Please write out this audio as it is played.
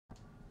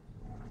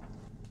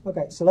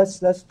Okay, so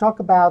let's talk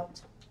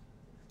about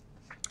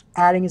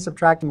adding and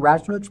subtracting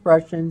rational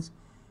expressions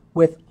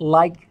with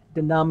like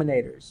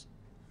denominators.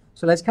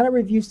 So let's kind of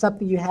review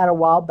something you had a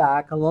while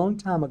back, a long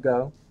time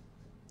ago,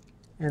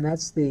 and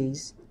that's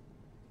these.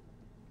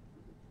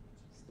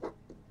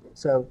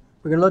 So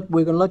we're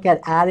gonna look at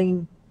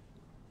adding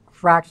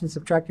fractions,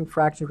 subtracting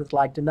fractions with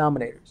like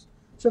denominators.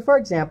 So for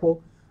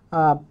example,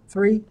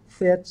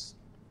 3/5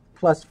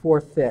 plus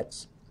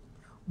 4/5.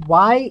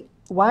 Why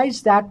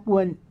is that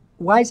one?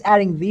 Why is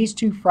adding these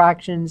two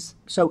fractions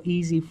so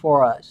easy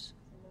for us?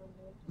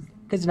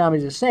 Because the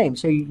denominator is the same.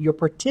 So your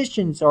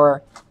partitions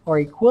are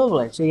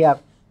equivalent. So you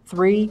have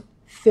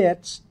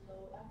 3/5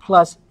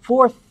 plus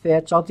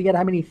 4/5. Altogether,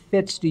 how many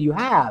fifths do you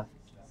have?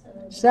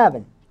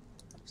 7.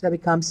 So that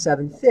becomes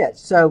 7/5.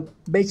 So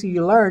basically,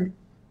 you learned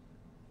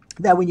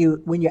that when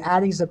you're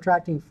adding and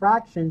subtracting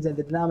fractions and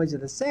the denominators are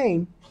the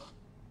same,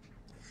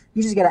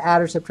 you just got to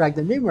add or subtract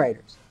the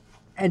numerators.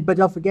 But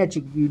don't forget,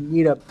 you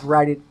need to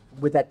write it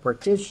with that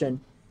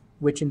partition,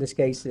 which in this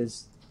case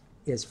is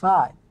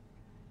 5.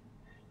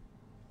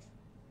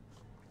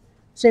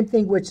 Same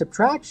thing with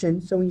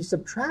subtraction. So when you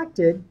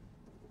subtracted,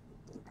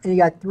 and you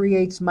got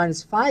 3/8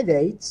 minus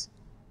 5/8,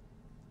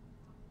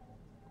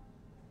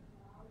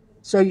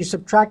 so you're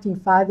subtracting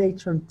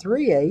 5/8 from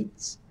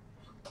 3/8.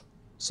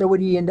 So what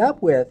do you end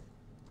up with?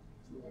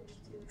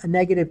 A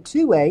negative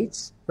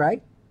 2/8,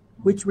 right?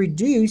 Which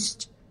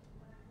reduced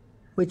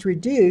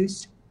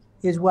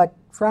is what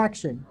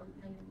fraction?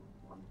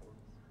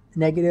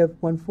 Negative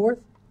 1/4.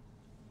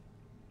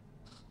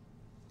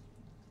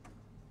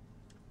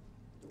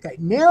 Okay,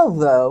 now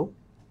though,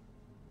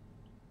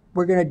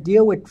 we're going to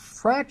deal with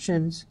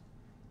fractions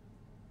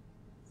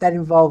that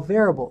involve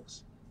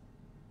variables.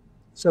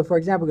 So for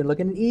example, we're going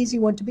to look at an easy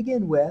one to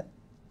begin with,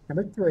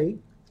 number 3.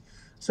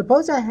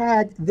 Suppose I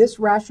had this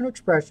rational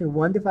expression,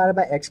 1 divided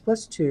by x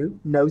plus 2,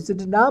 knows the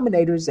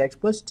denominator is x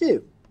plus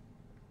 2.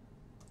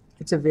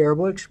 It's a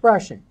variable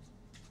expression.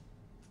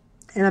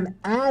 And I'm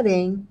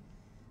adding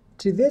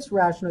to this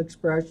rational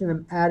expression,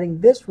 I'm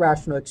adding this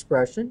rational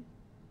expression.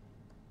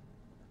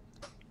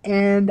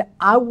 And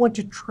I want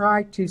to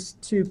try to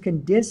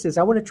condense this.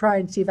 I want to try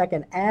and see if I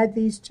can add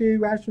these two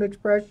rational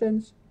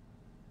expressions.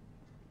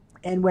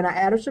 And when I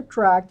add or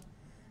subtract,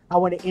 I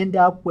want to end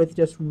up with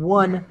just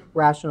one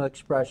rational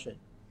expression.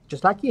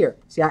 Just like here.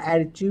 See, I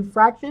added 2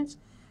 fractions.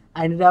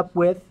 I ended up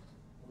with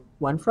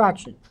 1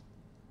 fraction.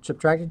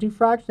 Subtracted 2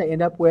 fractions, I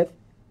end up with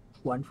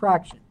 1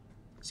 fraction.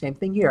 Same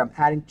thing here. I'm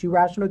adding 2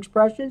 rational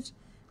expressions.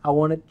 I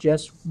want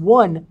just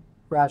 1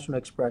 rational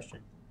expression.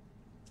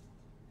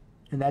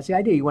 And that's the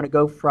idea. You want to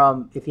go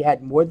from, if you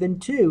had more than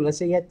 2, let's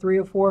say you had 3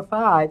 or 4 or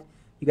 5,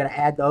 you're going to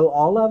add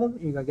all of them,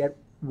 and you're going to get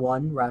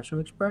 1 rational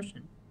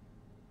expression.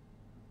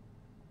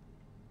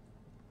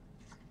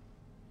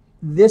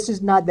 This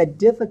is not that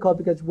difficult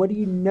because what do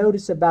you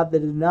notice about the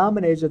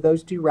denominators of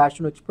those 2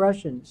 rational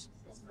expressions?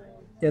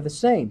 They're the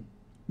same.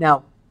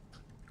 Now,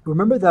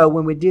 remember though,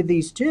 when we did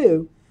these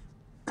two,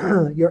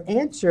 your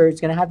answer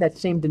is going to have that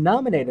same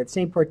denominator, that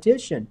same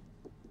partition.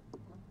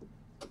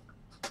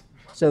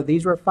 So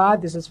these were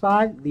 5, this is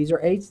 5, these are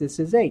 8, this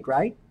is 8,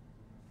 right?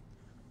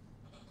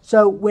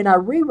 So when I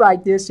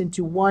rewrite this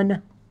into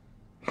one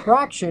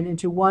fraction,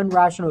 into one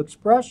rational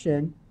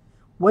expression,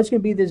 what's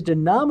going to be this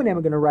denominator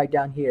I'm going to write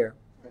down here?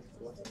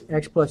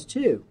 X plus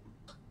 2.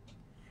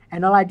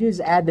 And all I do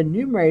is add the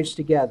numerators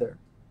together.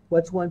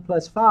 What's 1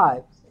 plus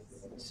 5?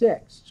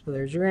 6. So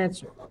there's your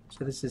answer.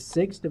 So this is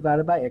 6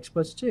 divided by x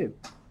plus 2.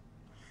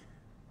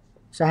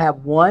 So I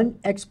have 1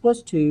 x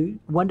plus 2,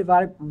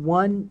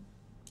 1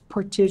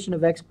 partition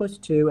of x plus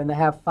 2, and I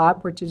have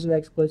 5 partitions of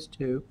x plus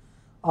 2.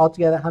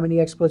 Altogether, how many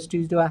x plus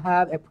 2s do I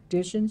have at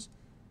partitions?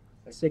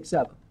 6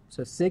 of them.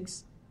 So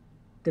 6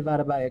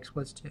 divided by x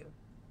plus 2.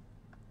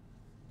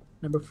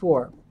 Number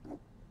 4.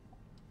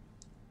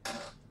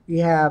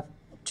 You have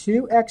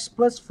 2x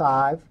plus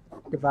 5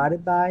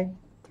 divided by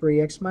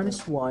 3x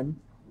minus 1.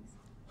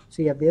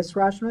 So you have this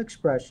rational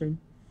expression.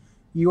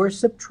 You are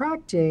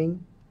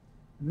subtracting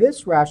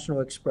this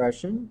rational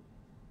expression,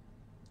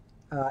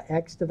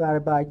 x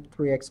divided by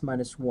 3x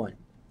minus 1.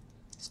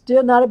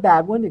 Still not a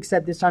bad one,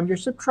 except this time you're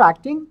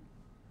subtracting.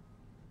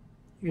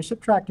 You're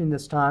subtracting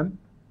this time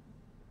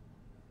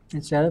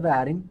instead of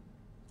adding.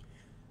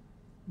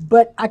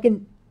 But I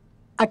can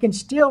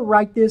still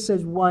write this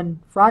as one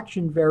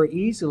fraction very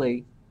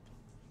easily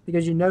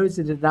because you notice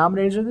the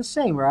denominators are the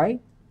same,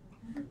 right?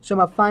 So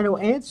my final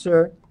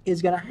answer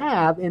is going to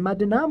have in my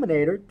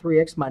denominator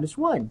 3x minus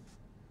 1.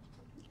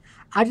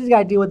 I just got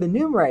to deal with the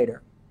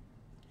numerator.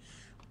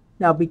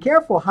 Now be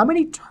careful. How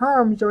many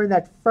terms are in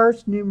that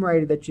first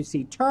numerator that you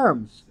see?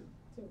 Terms.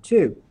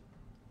 2.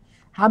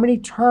 How many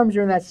terms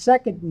are in that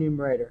second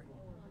numerator?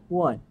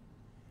 1.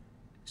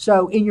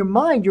 So in your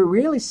mind, you're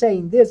really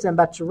saying this. I'm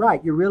about to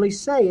write. You're really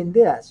saying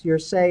this. You're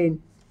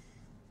saying,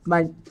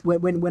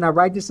 when I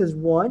write this as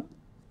 1,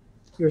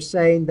 you're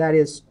saying that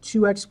is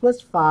 2x plus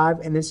 5,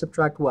 and then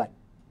subtract what?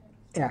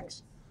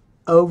 X.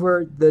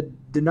 Over the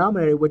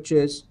denominator, which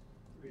is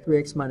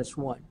 3x minus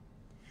 1.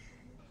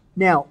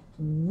 Now,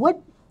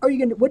 what are you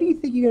going to, what do you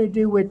think you're going to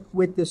do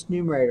with this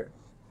numerator?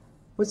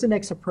 What's the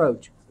next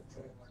approach?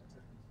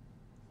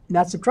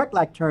 Not subtract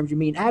like terms, you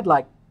mean add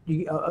like,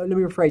 let me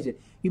rephrase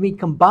it. You mean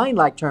combine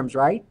like terms,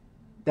 right?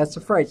 That's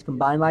the phrase,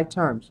 combine like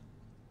terms.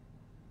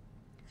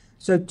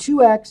 So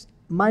 2x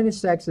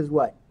minus x is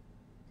what?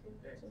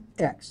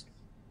 X.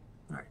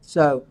 All right,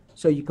 so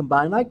you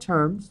combine like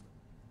terms.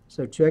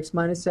 So 2x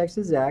minus x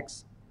is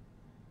x.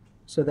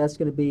 So that's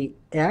going to be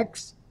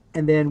x,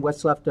 and then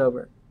what's left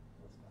over?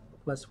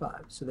 Plus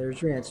 5. So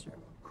there's your answer.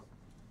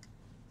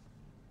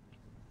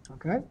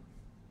 Okay?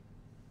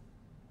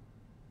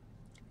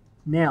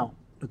 Now,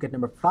 look at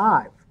number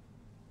 5.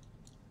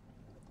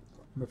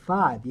 Number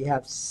 5, you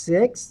have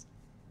 6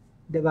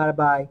 divided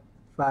by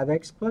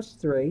 5x plus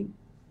 3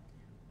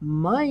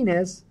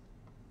 minus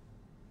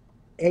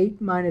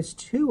 8 minus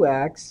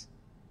 2x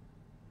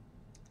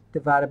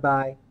divided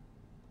by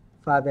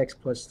 5x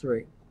plus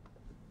 3.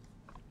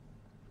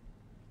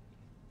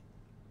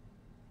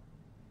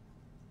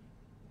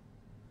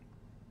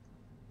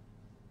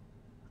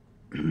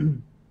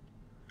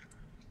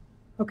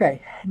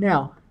 Okay,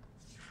 now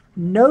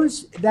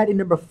notice that in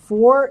number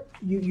 4,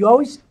 you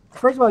always,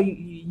 first of all,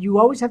 you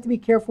always have to be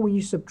careful when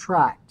you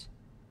subtract.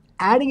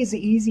 Adding is the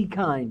easy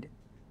kind.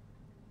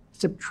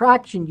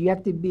 Subtraction, you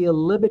have to be a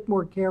little bit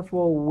more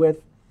careful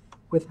with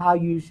how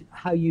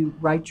you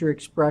write your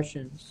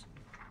expressions.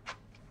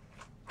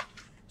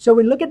 So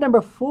we look at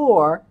number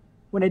 4.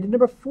 When I did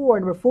number 4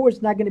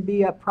 is not going to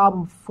be a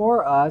problem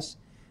for us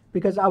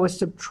because I was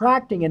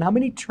subtracting. And how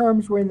many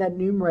terms were in that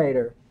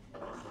numerator?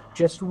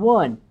 Just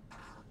 1.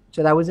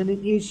 So that wasn't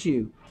an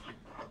issue.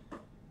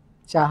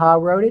 So how I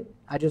wrote it?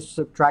 I just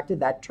subtracted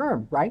that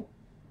term, right?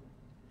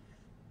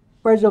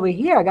 Whereas over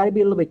here, I got to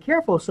be a little bit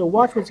careful. So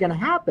watch what's going to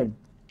happen.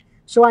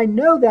 So I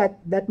know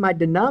that my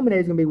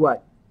denominator is going to be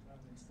what?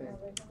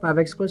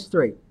 5x plus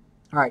 3.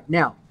 All right,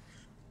 now,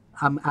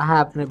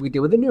 we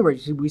deal with the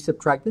numerator. We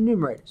subtract the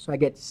numerator. So I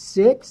get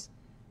 6,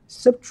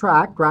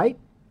 subtract, right?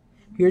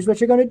 Here's what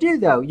you're going to do,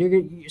 though.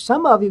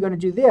 Some of you are going to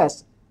do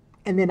this,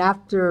 and then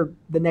after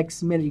the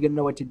next minute, you're going to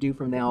know what to do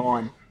from now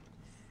on.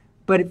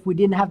 But if we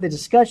didn't have the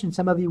discussion,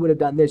 some of you would have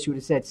done this. You would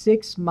have said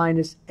 6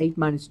 minus 8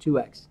 minus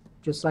 2x,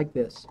 just like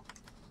this.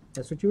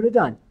 That's what you would have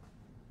done.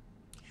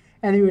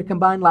 And then you would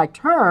combine like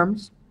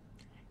terms,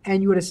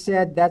 and you would have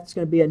said that's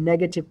going to be a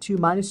negative 2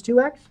 minus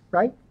 2x,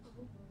 right?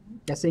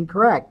 That's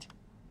incorrect.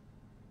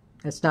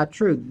 That's not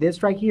true.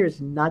 This right here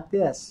is not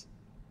this.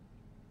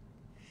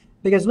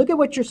 Because look at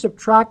what you're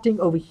subtracting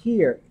over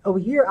here. Over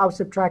here, I was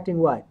subtracting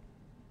what?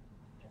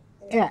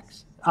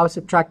 X. I was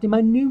subtracting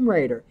my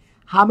numerator.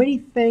 How many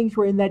things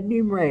were in that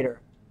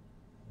numerator?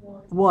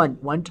 1.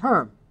 One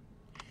term.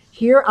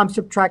 Here, I'm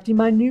subtracting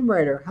my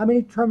numerator. How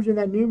many terms are in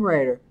that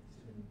numerator?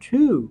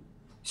 2.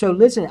 So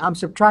listen, I'm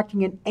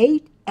subtracting an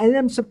 8, and then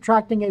I'm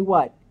subtracting a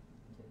what?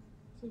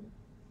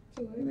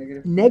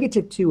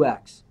 Negative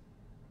 2x.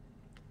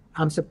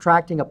 I'm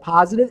subtracting a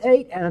positive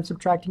 8, and I'm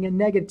subtracting a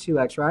negative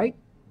 2x, right?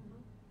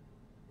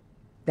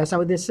 That's not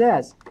what this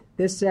says.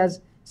 This says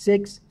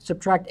 6,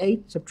 subtract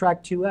 8,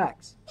 subtract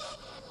 2x.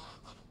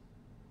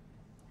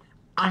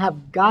 I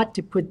have got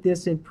to put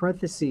this in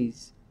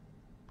parentheses.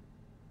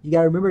 You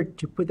got to remember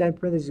to put that in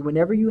parentheses.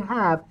 Whenever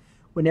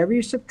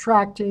you're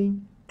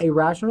subtracting a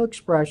rational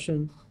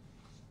expression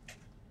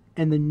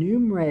and the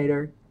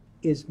numerator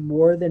is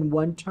more than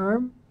one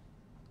term,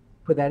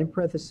 put that in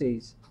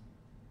parentheses.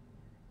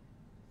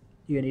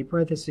 You need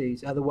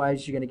parentheses,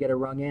 otherwise you're going to get a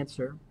wrong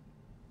answer.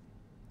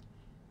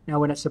 Now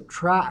when I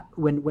subtract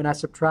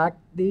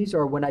these,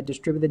 or when I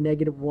distribute the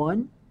negative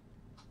 1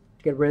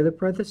 to get rid of the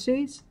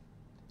parentheses,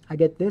 I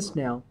get this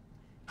now.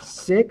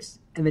 6,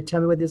 and then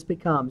tell me what this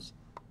becomes.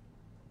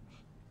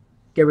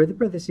 Get rid of the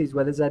parentheses.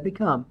 What does that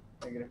become?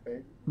 Negative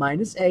 8.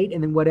 Minus 8,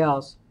 and then what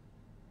else?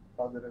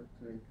 Positive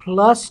 3.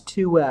 Plus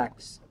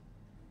 2x.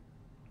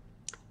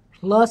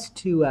 Plus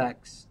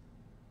 2x.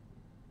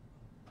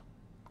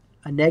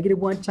 A negative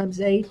 1 times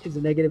 8 is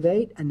a negative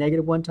 8. A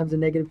negative 1 times a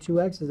negative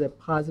 2x is a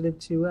positive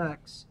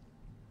 2x.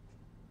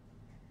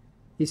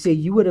 You see,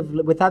 you would have,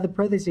 without the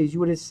parentheses, you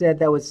would have said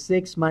that was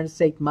 6 minus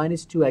 8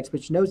 minus 2x.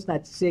 But you know it's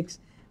not 6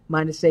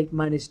 minus 8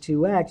 minus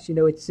 2x. You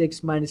know it's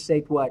 6 minus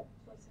 8 what?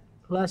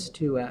 Plus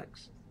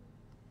 2x.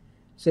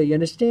 So you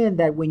understand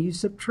that when you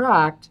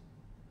subtract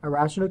a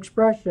rational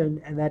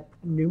expression and that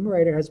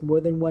numerator has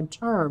more than one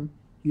term,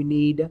 you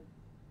need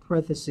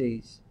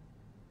parentheses.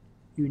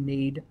 You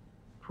need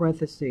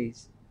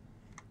parentheses.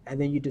 And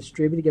then you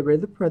distribute to get rid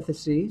of the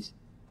parentheses,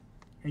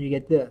 and you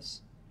get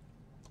this.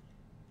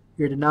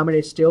 Your denominator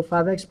is still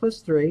 5x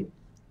plus 3,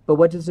 but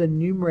what does the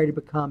numerator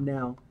become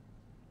now?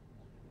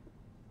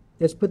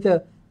 Let's put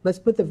the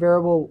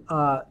variable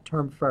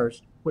term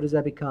first. What does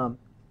that become?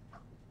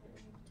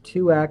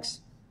 2x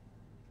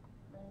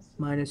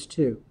minus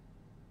 2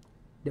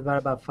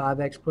 divided by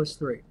 5x plus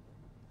 3.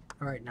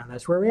 All right, now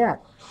that's where we're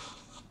at.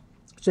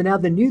 So now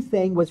the new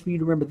thing was for you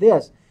to remember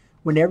this.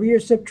 Whenever you're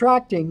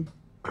subtracting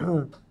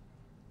a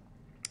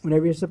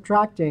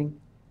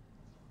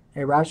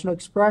rational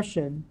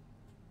expression,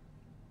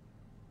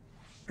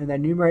 and the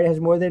numerator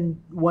has more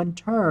than one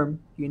term,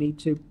 you need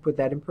to put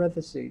that in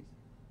parentheses.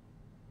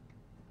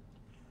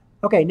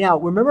 Okay, now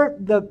remember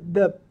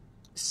the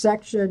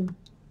section,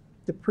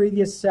 the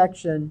previous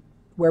section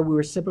where we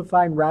were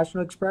simplifying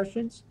rational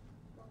expressions?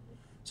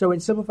 So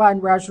in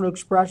simplifying rational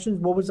expressions,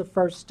 what was the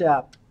first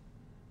step?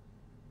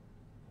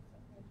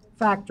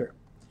 Factor.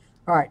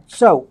 All right,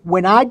 so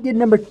when I did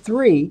number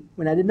 3,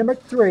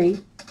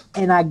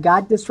 and I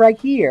got this right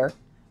here,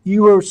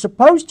 you were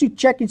supposed to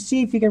check and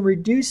see if you can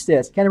reduce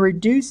this. Can I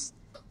reduce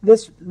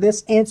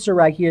this answer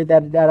right here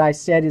that I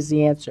said is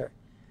the answer?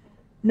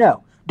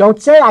 No.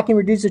 Don't say I can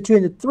reduce the 2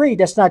 and the 3.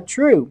 That's not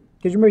true.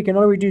 Because remember, you can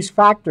only reduce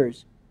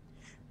factors.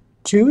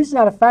 2 is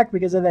not a factor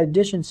because of that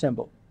addition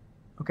symbol.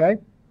 Okay?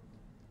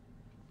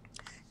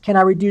 Can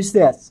I reduce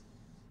this?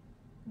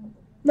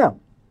 No.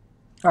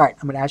 All right,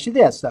 I'm going to ask you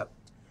this, though.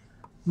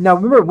 Now,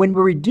 remember, when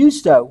we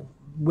reduced, though,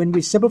 when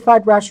we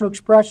simplified rational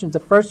expressions, the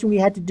first thing we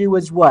had to do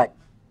was what?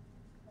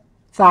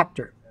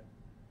 Factor.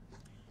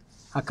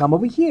 I come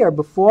over here.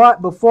 Before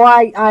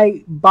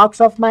I box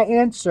off my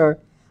answer,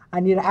 I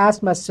need to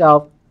ask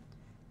myself,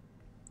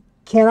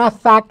 can I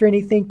factor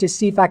anything to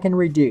see if I can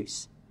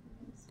reduce?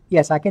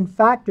 Yes, I can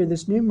factor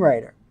this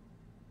numerator.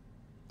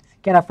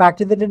 Can I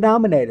factor the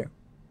denominator?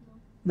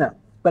 No.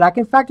 But I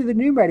can factor the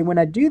numerator. When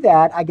I do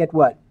that, I get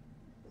what?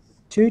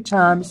 2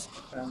 times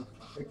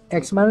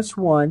x minus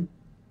 1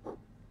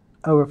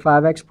 over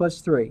 5x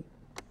plus 3.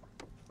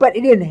 But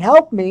it didn't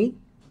help me.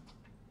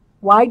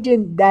 Why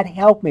didn't that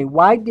help me?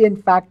 Why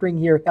didn't factoring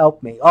here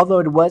help me? Although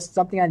it was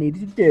something I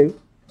needed to do.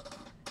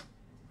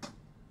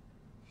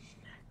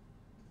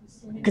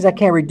 Because I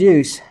can't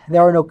reduce.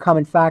 There are no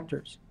common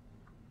factors.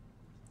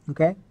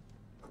 Okay?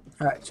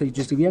 All right, so you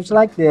just do the answer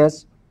like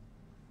this.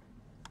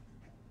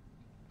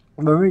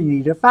 Remember, you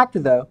need a factor,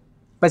 though.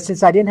 But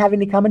since I didn't have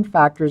any common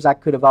factors, I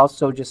could have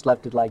also just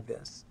left it like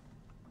this.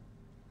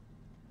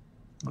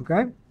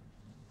 Okay?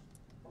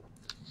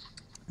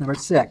 Number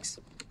 6.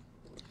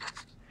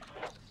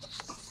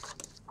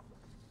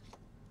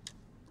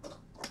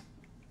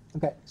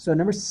 Okay, so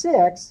number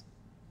 6,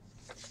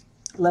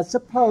 let's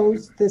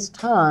suppose this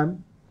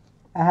time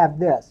I have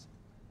this.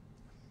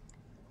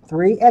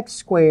 3x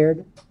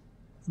squared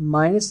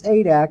minus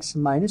 8x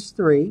minus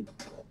 3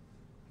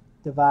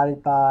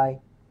 divided by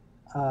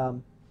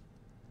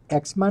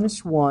x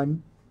minus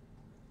 1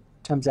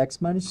 times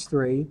x minus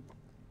 3.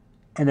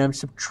 And I'm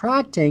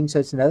subtracting, so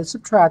it's another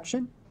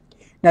subtraction.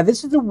 Now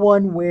this is the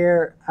one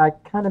where I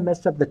kind of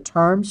messed up the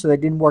terms, so that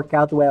didn't work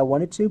out the way I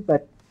wanted to,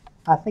 but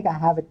I think I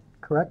have it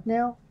correct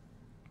now.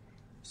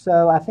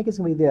 So I think it's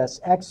going to be this,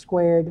 x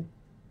squared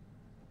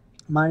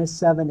minus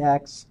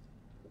 7x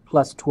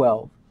plus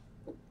 12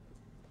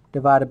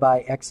 divided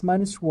by x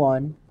minus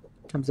 1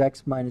 times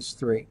x minus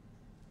 3.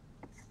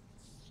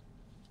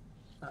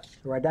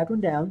 Write that one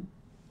down.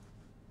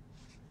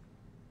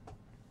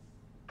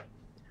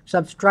 So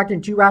I'm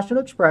subtracting 2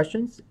 rational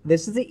expressions.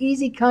 This is the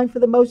easy kind for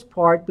the most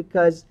part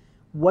because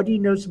what do you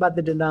notice about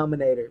the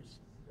denominators?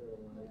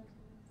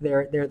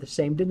 They're the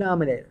same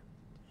denominator.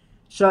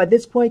 So at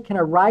this point, can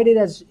I write it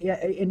as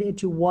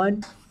into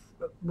one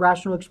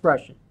rational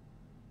expression?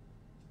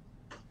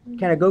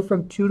 Can I go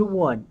from 2 to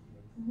 1?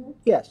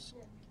 Yes.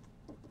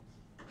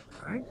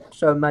 All right.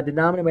 So my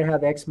denominator would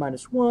have x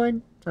minus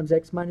 1 times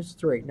x minus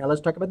 3. Now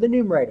let's talk about the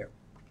numerator.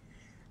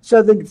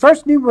 So the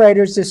first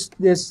numerator is this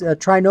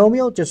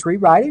trinomial. Just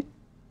rewrite it.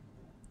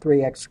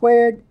 3x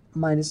squared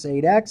minus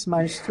 8x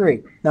minus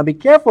 3. Now be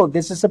careful.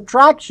 This is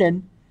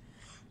subtraction.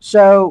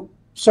 So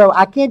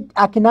I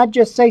cannot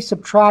just say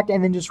subtract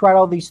and then just write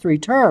all these 3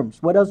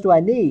 terms. What else do I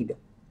need?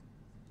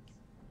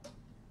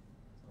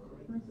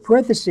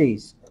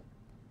 Parentheses.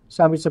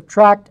 So I'm going to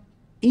subtract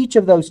each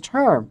of those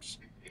terms.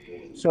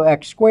 So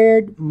x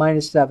squared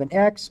minus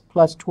 7x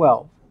plus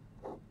 12.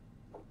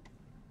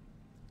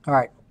 All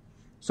right.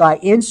 So I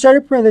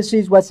inserted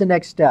parentheses. What's the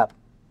next step?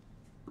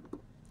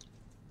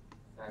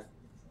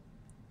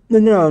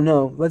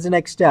 No. What's the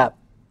next step?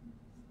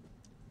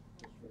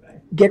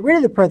 Get rid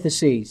of the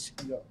parentheses.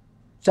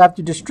 So I have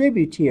to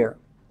distribute here.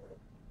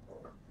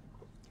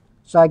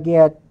 So I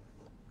get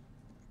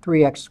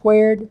 3x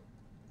squared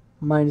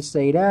minus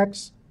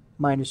 8x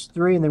minus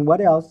 3. And then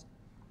what else?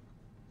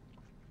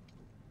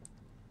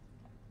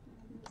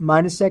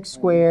 Minus x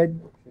squared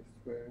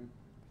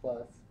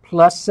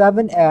plus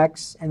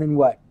 7x. And then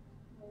what?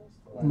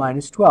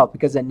 Minus 12,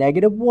 because a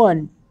negative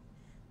 1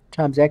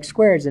 times x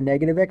squared is a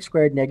negative x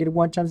squared. Negative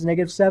 1 times a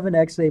negative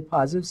 7x is a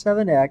positive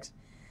 7x.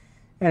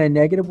 And a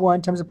negative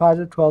 1 times a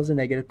positive 12 is a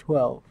negative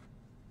 12.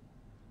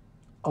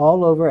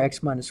 All over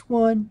x minus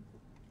 1,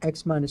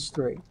 x minus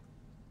 3.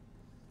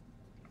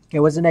 Okay,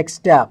 what's the next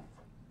step?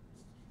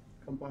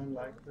 Combine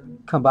like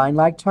terms. Combine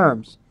like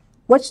terms.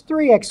 What's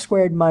 3x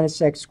squared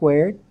minus x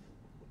squared?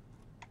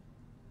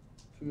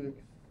 2x.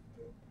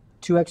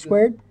 2x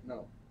squared?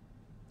 No.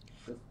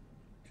 Just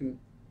 2.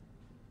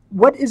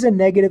 What is a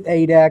negative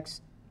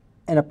 8x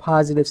and a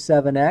positive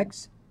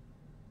 7x?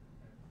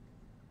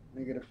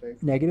 Negative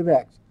x. Negative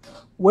x.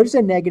 What is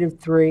a negative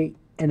 3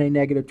 and a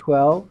negative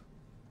 12?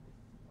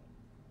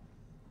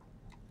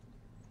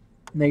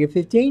 Negative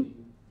 15?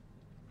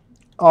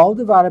 all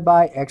divided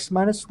by x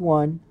minus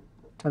 1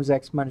 times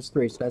x minus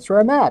 3. So that's where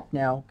I'm at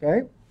now,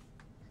 okay?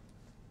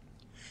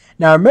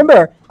 Now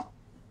remember,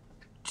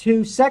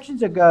 2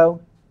 sections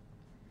ago,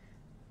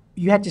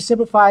 you had to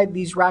simplify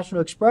these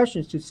rational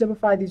expressions. To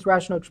simplify these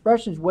rational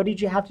expressions, what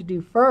did you have to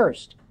do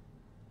first?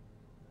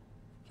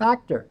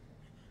 Factor.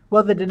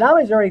 Well, the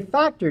denominator is already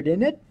factored,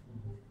 isn't it?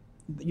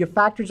 Your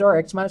factors are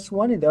x minus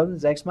 1 and the other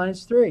is x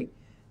minus 3.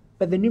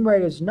 But the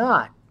numerator is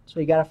not. So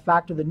you got to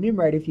factor the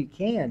numerator if you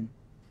can.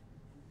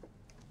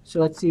 So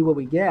let's see what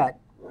we get.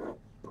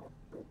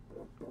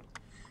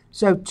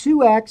 So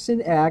 2x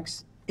and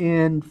x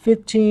and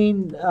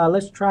 15,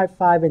 let's try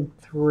 5 and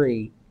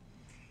 3.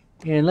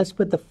 And let's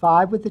put the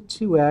 5 with the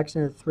 2x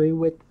and the 3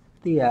 with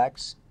the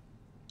x.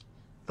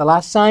 The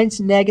last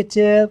sign's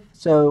negative,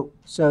 so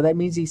that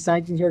means these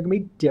signs in here are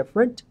going to be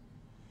different.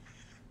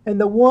 And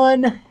the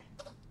one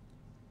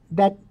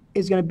that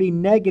is going to be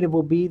negative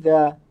will be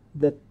the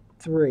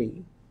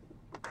 3.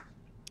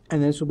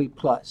 And this will be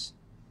plus.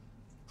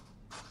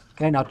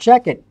 Okay, now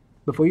check it.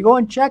 Before you go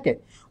and check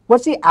it.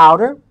 What's the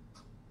outer?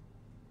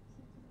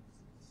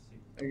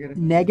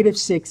 Negative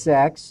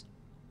 6x.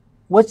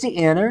 What's the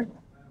inner?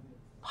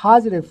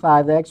 Positive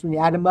 5x. When you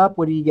add them up,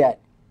 what do you get?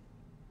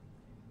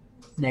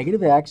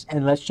 Negative x.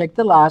 And let's check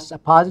the last. A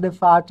positive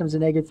 5 times a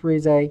negative 3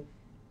 is a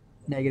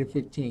negative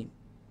 15.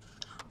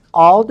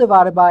 All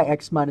divided by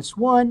x minus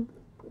 1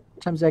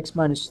 times x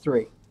minus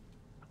 3.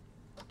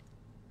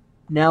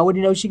 Now what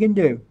do you know she can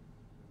do?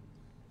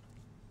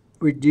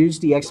 Reduce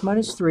the x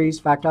minus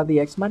 3's, factor out the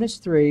x minus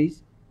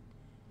 3's,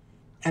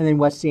 and then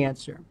what's the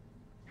answer?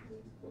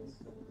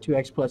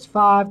 2x plus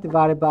 5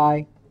 divided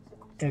by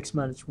x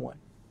minus 1.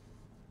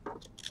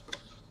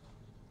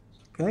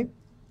 Okay?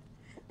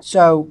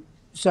 So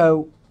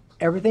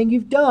everything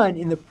you've done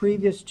in the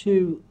previous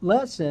 2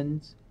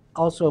 lessons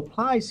also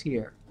applies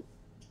here.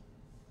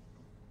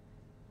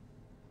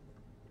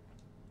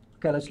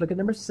 Okay, let's look at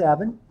number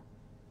 7.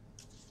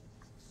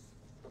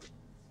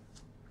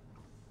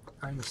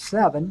 All right, number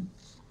 7.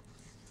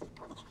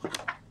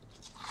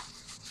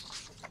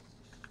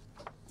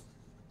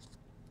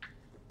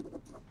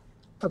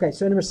 Okay,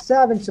 so number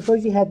 7,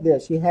 suppose you had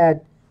this. You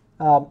had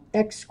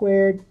x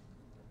squared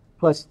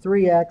plus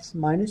 3x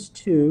minus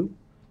 2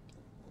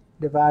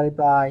 divided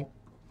by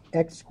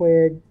x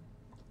squared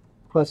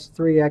plus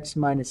 3x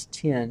minus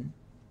 10.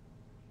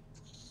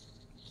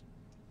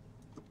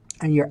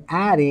 And you're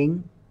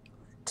adding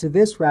to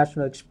this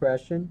rational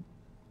expression,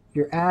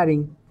 you're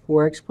adding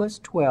 4x plus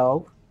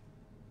 12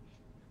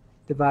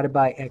 divided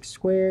by x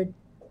squared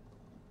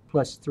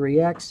plus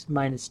 3x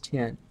minus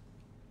 10.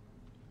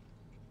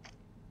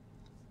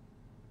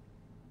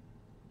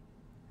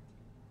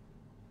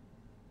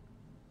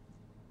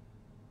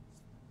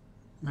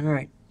 All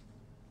right.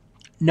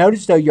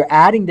 Notice, though, you're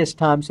adding this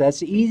time, so that's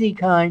the easy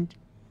kind.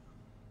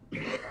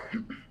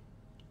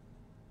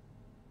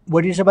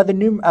 What do you say about the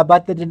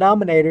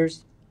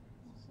denominators?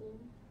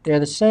 They're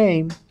the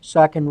same,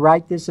 so I can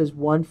write this as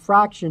one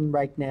fraction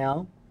right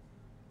now.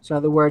 So in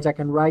other words, I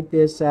can write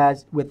this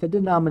as with the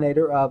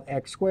denominator of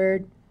x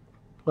squared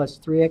plus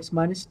 3x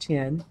minus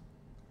 10.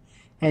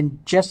 And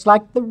just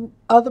like the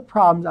other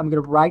problems, I'm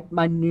going to write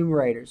my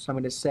numerators. So I'm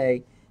going to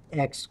say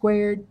x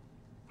squared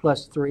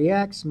plus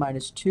 3x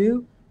minus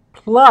 2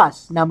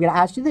 plus, now I'm going to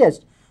ask you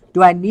this,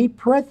 do I need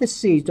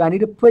parentheses? Do I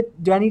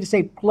need to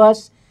say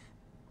plus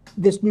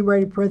this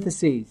numerator in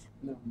parentheses?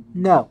 No.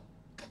 No.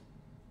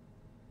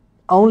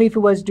 Only if it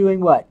was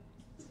doing what?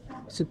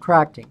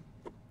 Subtracting.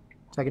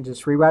 So I can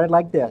just rewrite it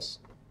like this.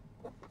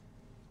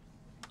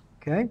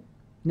 Okay?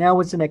 Now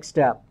what's the next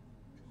step?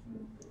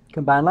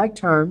 Combine like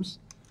terms.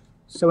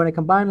 So when I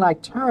combine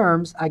like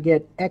terms, I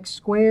get x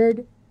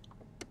squared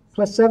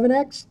plus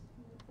 7x.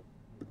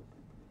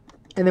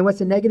 And then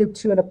what's a negative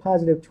 2 and a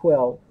positive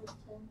 12?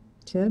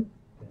 10.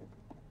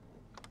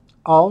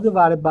 All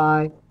divided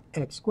by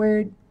x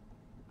squared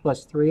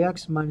plus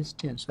 3x minus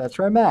 10. So that's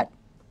where I'm at.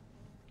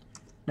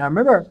 Now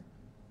remember,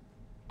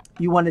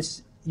 you want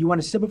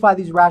to simplify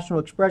these rational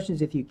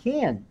expressions if you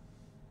can.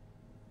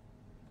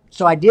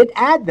 So I did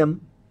add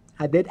them,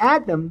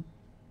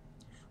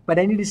 but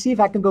I need to see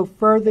if I can go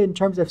further in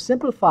terms of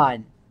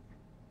simplifying.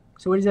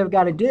 So what does that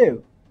got to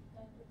do?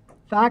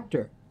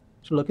 Factor.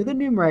 So look at the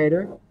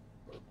numerator,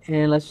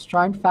 and let's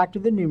try and factor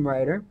the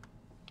numerator.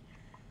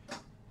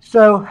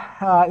 So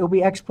it will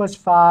be x plus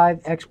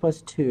 5, x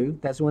plus 2.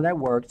 That's the one that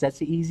works. That's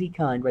the easy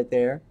kind right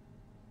there.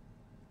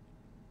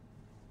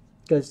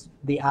 Because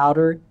the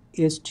outer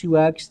is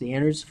 2x, the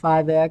inner is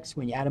 5x.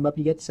 When you add them up,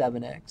 you get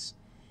 7x.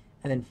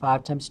 And then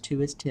 5 times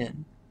 2 is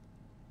 10.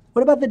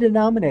 What about the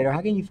denominator?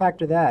 How can you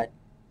factor that?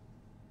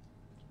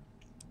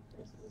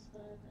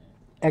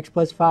 X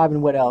plus 5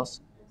 and what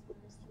else?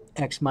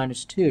 X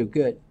minus 2.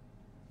 Good.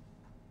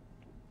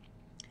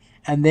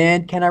 And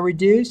then can I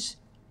reduce?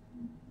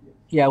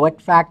 Yeah, what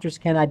factors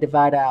can I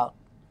divide out?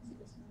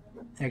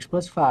 X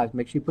plus 5.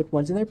 Make sure you put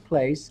ones in their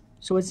place.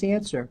 So what's the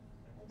answer?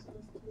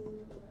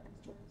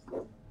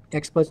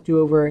 X plus 2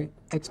 over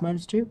x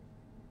minus 2?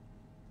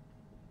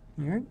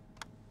 All right.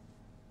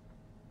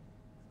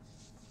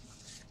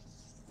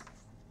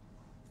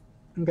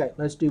 Okay,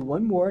 let's do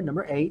one more,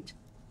 number 8.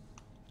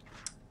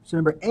 So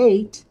number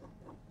 8,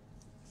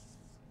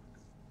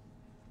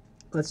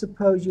 let's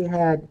suppose you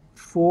had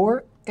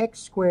 4x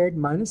squared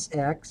minus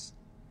x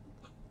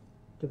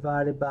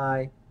divided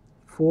by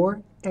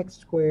 4x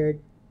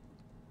squared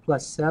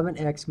plus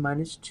 7x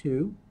minus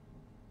 2.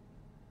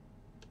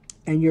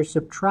 And you're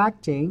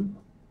subtracting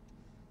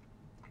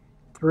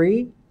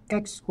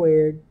 3x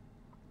squared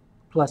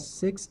plus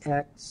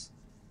 6x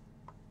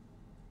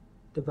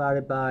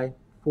divided by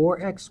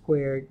 4x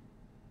squared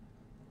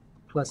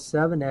plus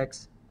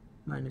 7x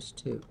minus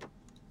 2.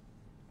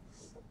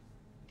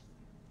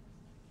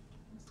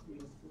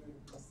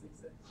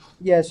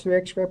 Yes,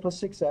 3x squared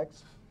plus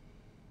 6x.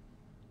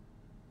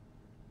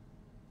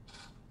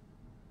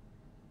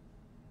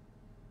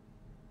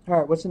 All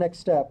right, what's the next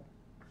step?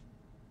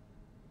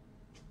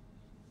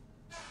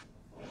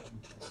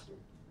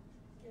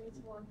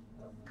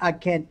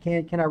 Can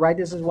I write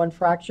this as one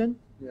fraction?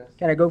 Yes.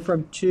 Can I go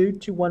from 2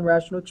 to one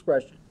rational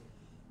expression?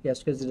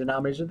 Yes, because the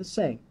denominators are the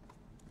same.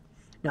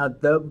 Now,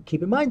 though,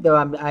 keep in mind, though,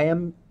 I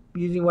am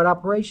using what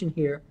operation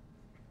here?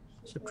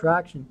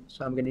 Subtraction.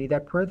 So I'm going to need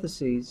that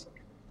parentheses.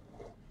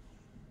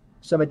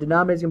 So my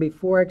denominator is going to be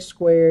 4x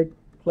squared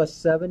plus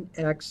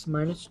 7x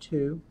minus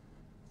 2.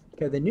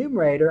 Okay, the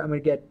numerator, I'm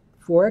going to get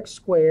 4x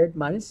squared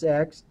minus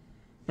x.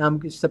 Now I'm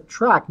going to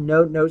subtract.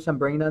 Notice I'm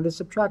bringing down the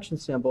subtraction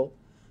symbol.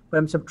 But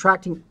I'm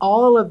subtracting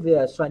all of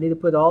this, so I need to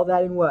put all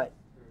that in what?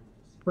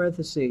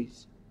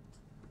 Parentheses.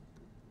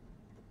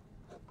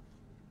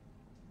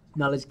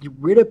 Now let's get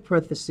rid of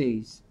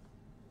parentheses.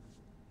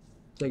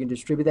 So I can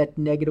distribute that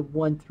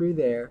 -1 through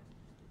there.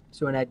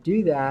 So when I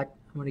do that,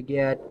 I'm going to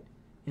get,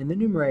 in the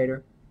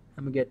numerator,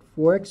 I'm going to get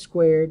 4x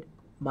squared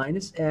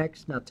minus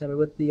x. Now tell me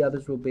what the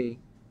others will be.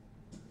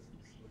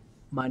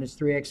 Minus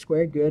 3x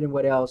squared, good. And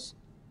what else?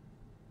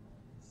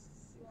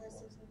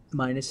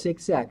 Minus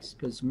 6x,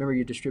 because remember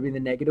you're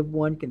distributing the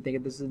 -1. You can think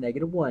of this as a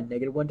 -1.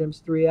 -1 times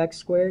 3x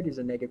squared is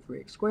a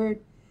 -3x squared.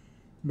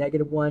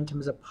 -1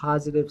 times a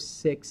positive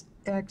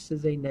 6x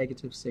is a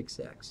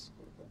 -6x.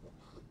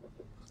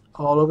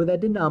 All over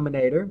that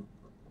denominator.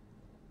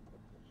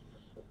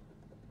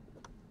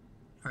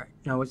 All right,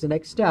 now what's the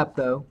next step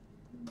though?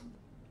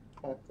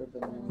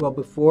 Well,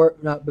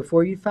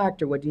 before you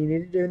factor, what do you need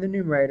to do in the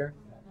numerator?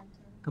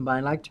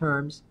 Combine like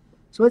terms.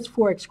 So what's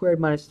 4x squared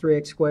minus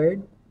 3x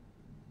squared?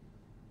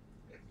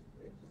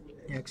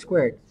 X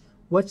squared.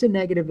 What's a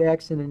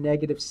 -x and a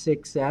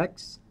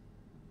 -6x?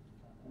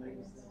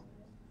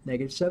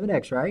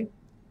 -7x, right?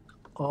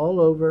 All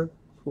over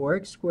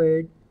 4x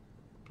squared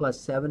plus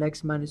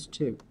 7x minus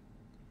 2.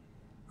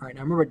 All right,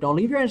 now remember, don't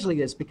leave your answer like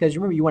this, because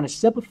remember, you want to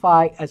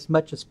simplify as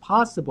much as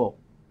possible.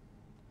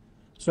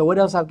 So what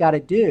else I've got to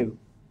do?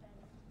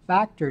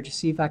 Factor to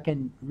see if I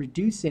can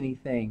reduce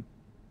anything.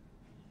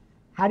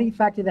 How do you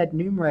factor that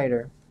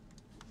numerator?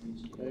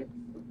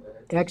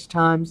 X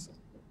times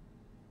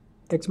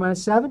x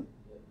minus 7?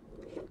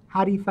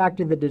 How do you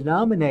factor the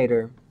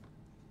denominator?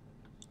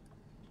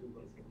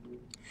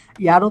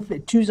 Yeah, I don't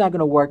think 2's not going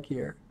to work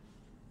here.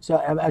 So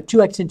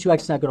 2x and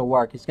 2x is not going to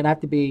work. It's going to have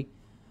to be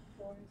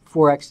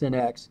 4x and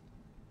x.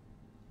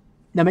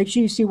 Now make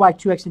sure you see why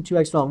 2x and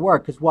 2x don't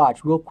work, because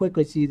watch, real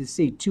quickly so you can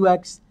see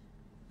 2x,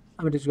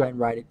 I'm going to just go ahead and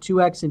write it,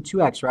 2x and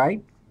 2x,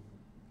 right?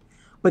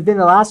 But then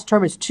the last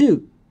term is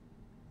 2.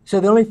 So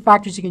the only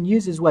factors you can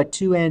use is what?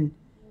 2 and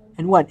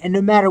 1. And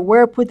no matter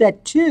where I put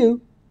that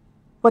 2,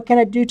 what can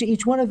I do to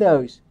each one of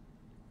those?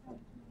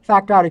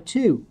 Factor out a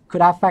 2.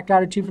 Could I factor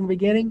out a 2 from the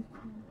beginning?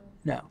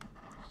 No.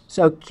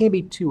 So it can't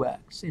be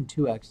 2x and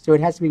 2x. So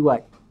it has to be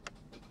what?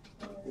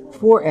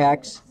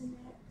 4x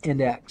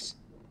and x.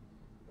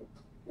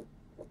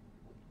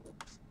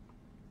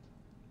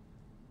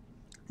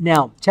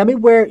 Now, tell me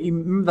where, you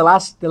remember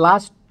the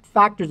last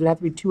factors would have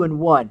to be 2 and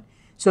 1.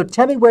 So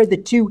tell me where the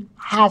 2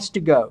 has to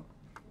go.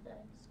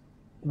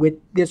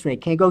 With this one,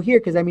 it can't go here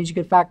because that means you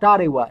can factor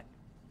out a what?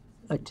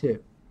 A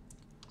 2.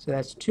 So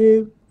that's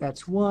 2,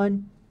 that's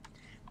 1.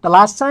 The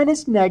last sign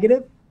is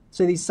negative,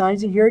 so these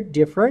signs in here are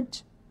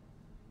different.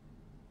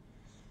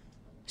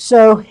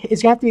 So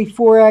it's going to have to be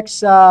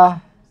 4x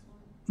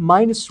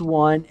minus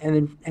 1,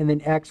 and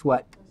then x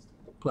what?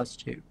 Plus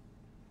 2.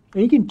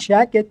 And you can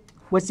check it.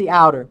 What's the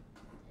outer?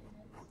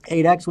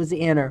 8x was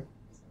the inner.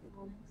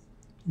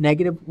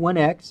 Negative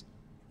 1x.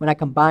 When I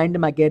combine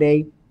them, I get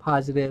a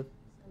positive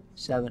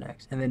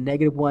 7x. And then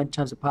negative 1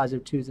 times a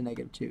positive 2 is a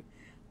negative 2.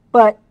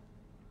 But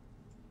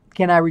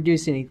can I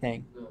reduce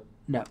anything?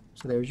 No.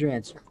 So there's your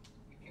answer.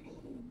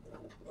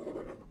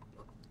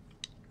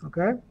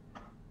 Okay?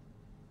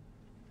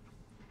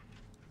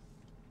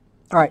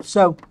 All right,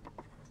 so